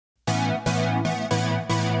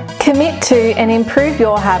Commit to and improve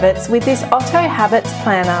your habits with this Otto Habits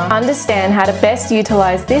Planner. Understand how to best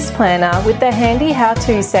utilise this planner with the handy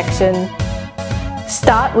how-to section.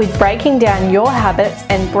 Start with breaking down your habits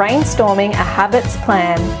and brainstorming a habits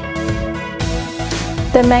plan.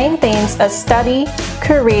 The main themes are study,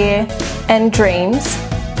 career and dreams,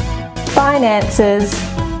 finances,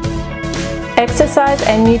 exercise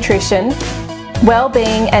and nutrition,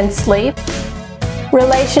 well-being and sleep,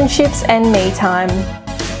 relationships and me time.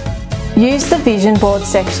 Use the vision board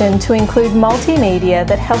section to include multimedia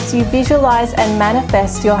that helps you visualize and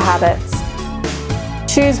manifest your habits.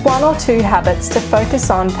 Choose 1 or 2 habits to focus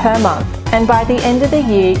on per month, and by the end of the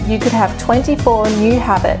year you could have 24 new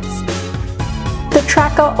habits. The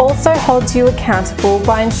tracker also holds you accountable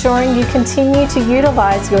by ensuring you continue to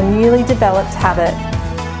utilize your newly developed habit.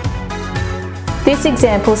 This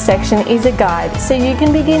example section is a guide, so you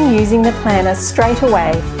can begin using the planner straight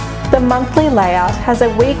away. The monthly layout has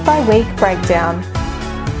a week-by-week breakdown.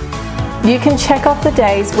 You can check off the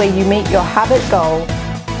days where you meet your habit goal.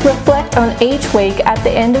 Reflect on each week at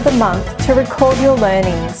the end of the month to record your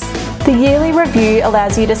learnings. The yearly review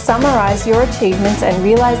allows you to summarise your achievements and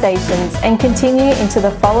realisations and continue into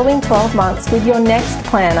the following 12 months with your next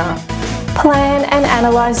planner. Plan and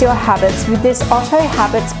analyse your habits with this Otto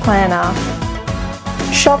Habits Planner.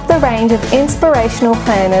 Shop the range of inspirational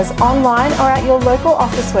planners online or at your local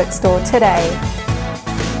Officeworks store today.